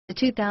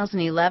The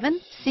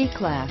 2011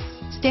 C-Class.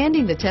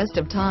 Standing the test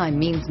of time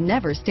means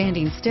never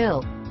standing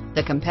still.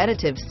 The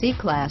competitive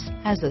C-Class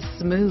has a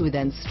smooth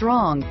and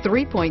strong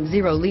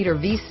 3.0-liter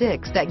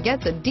V6 that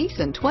gets a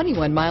decent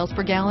 21 miles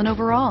per gallon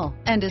overall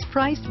and is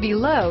priced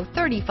below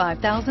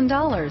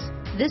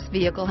 $35,000. This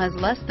vehicle has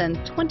less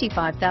than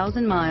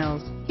 25,000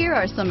 miles. Here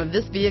are some of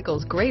this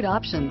vehicle's great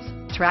options: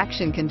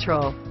 traction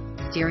control,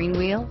 steering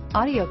wheel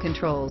audio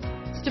controls,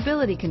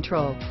 stability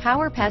control,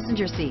 power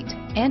passenger seat,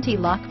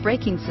 anti-lock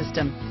braking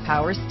system,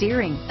 power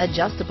steering,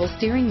 adjustable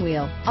steering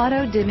wheel,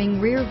 auto-dimming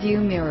rear view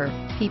mirror,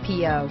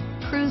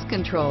 PPO, cruise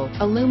control,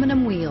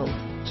 aluminum wheels,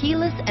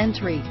 keyless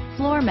entry,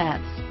 floor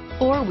mats,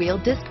 four-wheel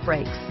disc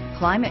brakes,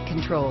 climate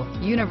control,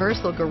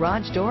 universal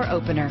garage door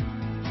opener,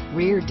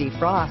 rear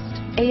defrost,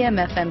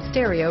 AM/FM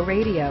stereo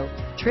radio,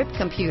 trip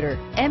computer,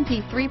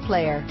 MP3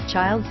 player,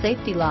 child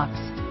safety locks.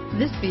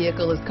 This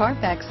vehicle is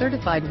Carfax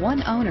certified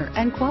one owner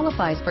and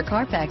qualifies for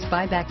Carfax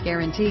buyback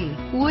guarantee.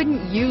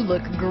 Wouldn't you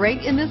look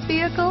great in this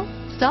vehicle?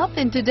 Stop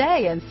in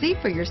today and see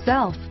for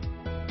yourself.